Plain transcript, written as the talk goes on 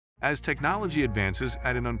As technology advances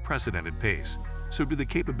at an unprecedented pace, so do the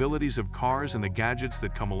capabilities of cars and the gadgets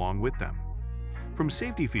that come along with them. From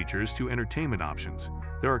safety features to entertainment options,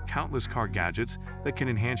 there are countless car gadgets that can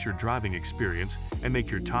enhance your driving experience and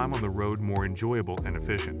make your time on the road more enjoyable and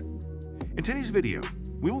efficient. In today's video,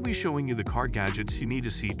 we will be showing you the car gadgets you need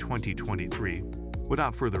to see 2023.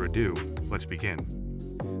 Without further ado, let's begin.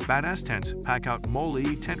 Badass Tents Pack Out Mole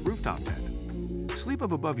Tent Rooftop Tent. Sleep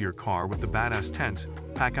up above your car with the Badass Tents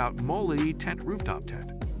Pack Out Mole Tent Rooftop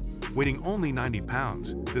Tent. Weighing only 90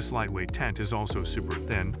 pounds, this lightweight tent is also super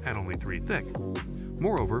thin at only 3 thick.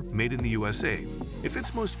 Moreover, made in the USA, it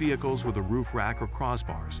fits most vehicles with a roof rack or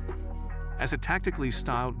crossbars. As a tactically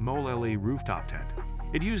styled Mole rooftop tent,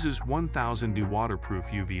 it uses 1000 waterproof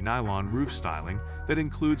UV nylon roof styling that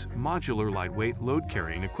includes modular lightweight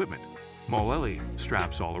load-carrying equipment, Mole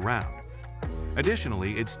straps all around.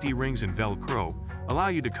 Additionally, its D-rings and Velcro allow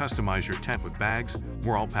you to customize your tent with bags,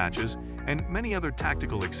 morale patches, and many other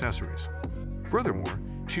tactical accessories. Furthermore,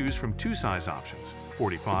 choose from 2 size options,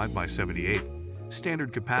 45 by 78,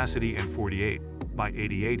 standard capacity, and 48 by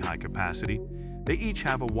 88 high capacity. They each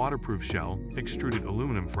have a waterproof shell, extruded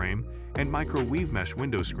aluminum frame, and micro-weave mesh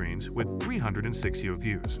window screens with 360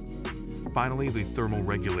 views. Finally, the thermal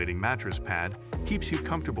regulating mattress pad keeps you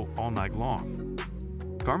comfortable all night long.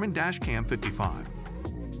 Garmin Dashcam 55.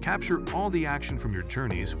 Capture all the action from your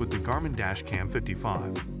journeys with the Garmin Dashcam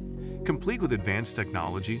 55. Complete with advanced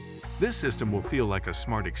technology, this system will feel like a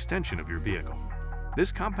smart extension of your vehicle.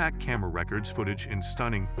 This compact camera records footage in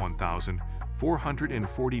stunning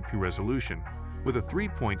 1440p resolution with a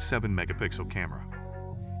 3.7 megapixel camera.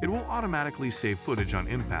 It will automatically save footage on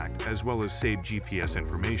impact as well as save GPS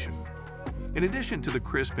information. In addition to the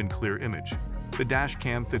crisp and clear image, the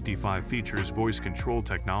Dashcam 55 features voice control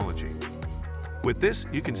technology. With this,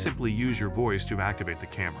 you can simply use your voice to activate the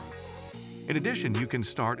camera. In addition, you can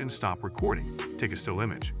start and stop recording, take a still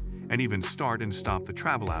image, and even start and stop the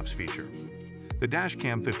travel apps feature. The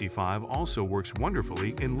Dashcam 55 also works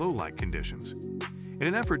wonderfully in low-light conditions. In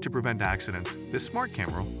an effort to prevent accidents, this smart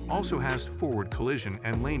camera also has forward collision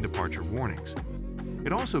and lane departure warnings.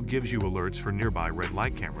 It also gives you alerts for nearby red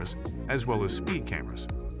light cameras, as well as speed cameras.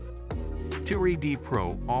 TRED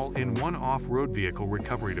Pro All-in-One Off-Road Vehicle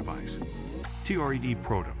Recovery Device. TRED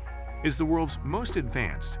Protum is the world's most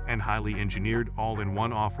advanced and highly engineered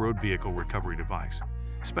all-in-one off-road vehicle recovery device,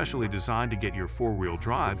 specially designed to get your four-wheel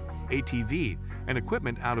drive, ATV, and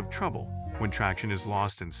equipment out of trouble when traction is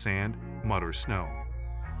lost in sand, mud, or snow.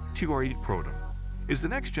 TRED Protum is the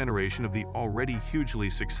next generation of the already hugely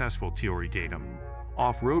successful TRED Datum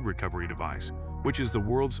off-road recovery device, which is the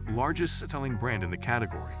world's largest-selling brand in the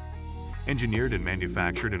category. Engineered and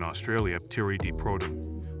manufactured in Australia, TRED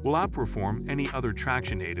Protum will outperform any other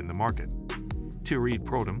traction aid in the market. TRED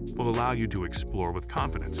Protum will allow you to explore with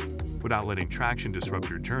confidence without letting traction disrupt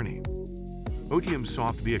your journey. OTM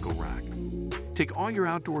Soft Vehicle Rack. Take all your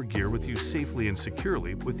outdoor gear with you safely and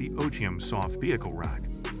securely with the OTM Soft Vehicle Rack.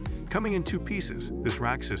 Coming in 2 pieces, this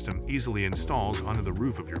rack system easily installs onto the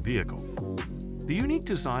roof of your vehicle. The unique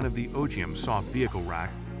design of the OTM Soft Vehicle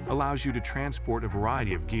Rack allows you to transport a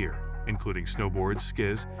variety of gear, including snowboards,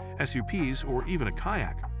 skis, SUPs, or even a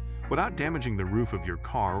kayak, without damaging the roof of your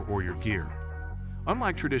car or your gear.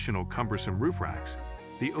 Unlike traditional cumbersome roof racks,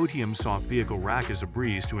 the OTM Soft Vehicle Rack is a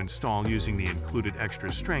breeze to install using the included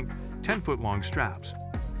extra-strength 10-foot-long straps.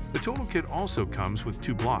 The total kit also comes with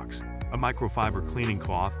 2 blocks, a microfiber cleaning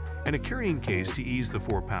cloth, and a carrying case to ease the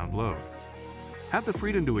 4-pound load. Have the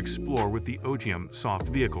freedom to explore with the OTM Soft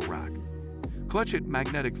Vehicle Rack. Clutch-It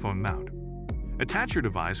Magnetic Phone Mount. Attach your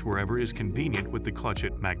device wherever is convenient with the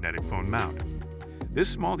Clutch-It Magnetic Phone Mount. This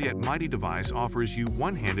small yet mighty device offers you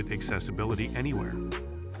one-handed accessibility anywhere.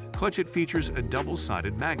 Clutch-It features a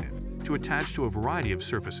double-sided magnet to attach to a variety of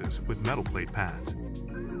surfaces with metal plate pads.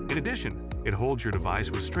 In addition, it holds your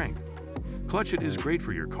device with strength. Clutch-It is great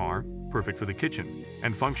for your car, perfect for the kitchen,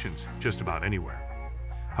 and functions just about anywhere.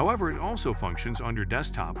 However, it also functions on your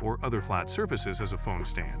desktop or other flat surfaces as a phone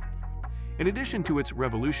stand. In addition to its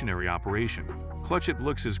revolutionary operation, Clutch-It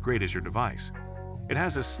looks as great as your device. It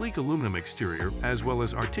has a sleek aluminum exterior as well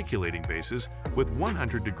as articulating bases with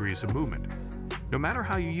 100 degrees of movement. No matter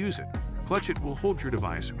how you use it, Clutch-It will hold your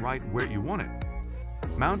device right where you want it.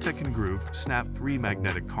 Mount-Tech & Groove Snap 3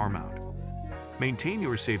 Magnetic Car Mount. Maintain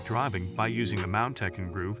your safe driving by using the Mount-Tech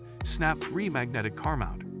 & Groove Snap 3 Magnetic Car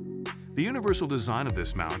Mount. The universal design of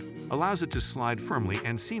this mount allows it to slide firmly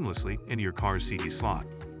and seamlessly into your car's CD slot.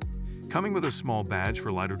 Coming with a small badge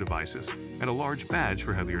for lighter devices and a large badge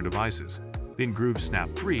for heavier devices, the Groove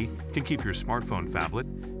Snap 3 can keep your smartphone,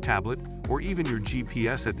 phablet, tablet, or even your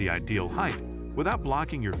GPS at the ideal height without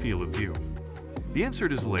blocking your field of view. The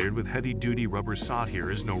insert is layered with heavy-duty rubber.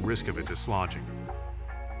 Here is no risk of it dislodging.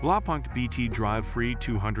 Blaupunkt BT Drive Free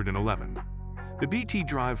 211. The BT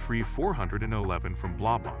Drive Free 411 from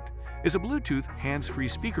Blaupunkt is a Bluetooth hands-free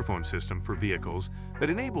speakerphone system for vehicles that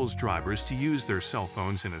enables drivers to use their cell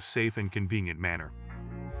phones in a safe and convenient manner.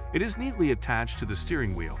 It is neatly attached to the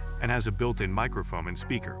steering wheel and has a built-in microphone and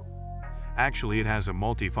speaker. Actually, it has a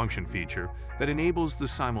multi-function feature that enables the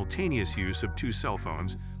simultaneous use of two cell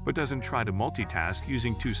phones but doesn't try to multitask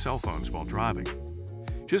using two cell phones while driving.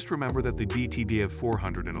 Just remember that the BTDF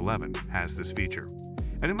 411 has this feature,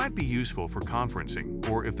 and it might be useful for conferencing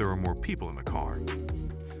or if there are more people in the car.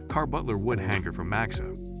 Car Butler Wood Hanger from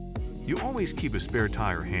Maxa. You always keep a spare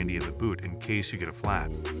tire handy in the boot in case you get a flat.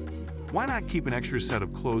 Why not keep an extra set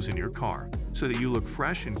of clothes in your car so that you look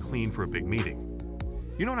fresh and clean for a big meeting?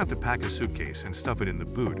 You don't have to pack a suitcase and stuff it in the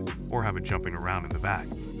boot or have it jumping around in the back.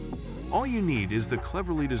 All you need is the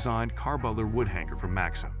cleverly designed Car Butler Wood Hanger from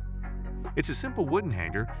Maxa. It's a simple wooden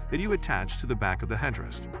hanger that you attach to the back of the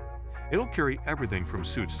headrest. It'll carry everything from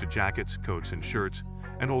suits to jackets, coats, and shirts,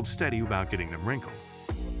 and hold steady without getting them wrinkled.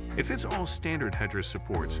 It fits all standard headrest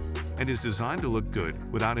supports and is designed to look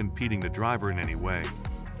good without impeding the driver in any way.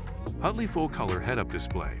 Hutley Full Color Head-Up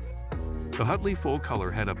Display. The Hutley Full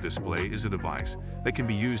Color Head-Up Display is a device that can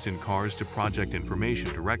be used in cars to project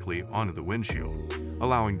information directly onto the windshield,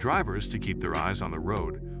 allowing drivers to keep their eyes on the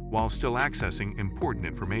road while still accessing important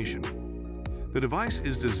information. The device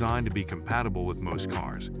is designed to be compatible with most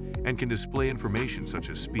cars and can display information such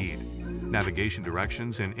as speed, navigation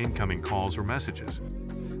directions, and incoming calls or messages.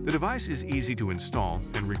 The device is easy to install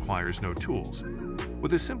and requires no tools,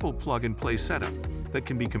 with a simple plug-and-play setup that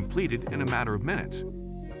can be completed in a matter of minutes.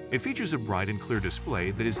 It features a bright and clear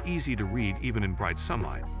display that is easy to read even in bright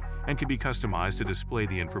sunlight and can be customized to display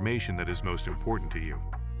the information that is most important to you.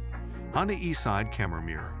 Honda E-Side Camera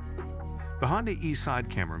Mirror. The Honda E-Side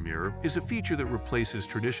Camera Mirror is a feature that replaces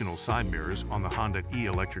traditional side mirrors on the Honda E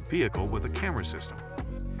electric vehicle with a camera system.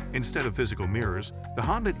 Instead of physical mirrors, the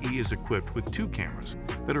Honda E is equipped with two cameras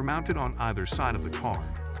that are mounted on either side of the car.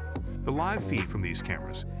 The live feed from these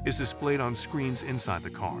cameras is displayed on screens inside the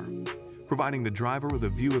car, providing the driver with a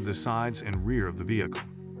view of the sides and rear of the vehicle.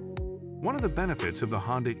 One of the benefits of the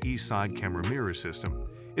Honda E-Side Camera Mirror system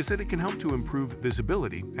is that it can help to improve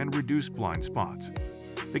visibility and reduce blind spots.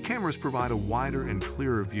 The cameras provide a wider and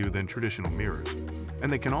clearer view than traditional mirrors,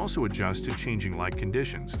 and they can also adjust to changing light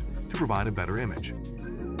conditions to provide a better image.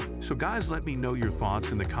 So guys, let me know your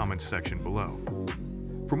thoughts in the comments section below.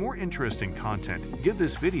 For more interesting content, give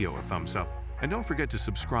this video a thumbs up, and don't forget to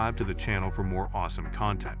subscribe to the channel for more awesome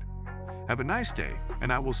content. Have a nice day,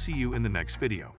 and I will see you in the next video.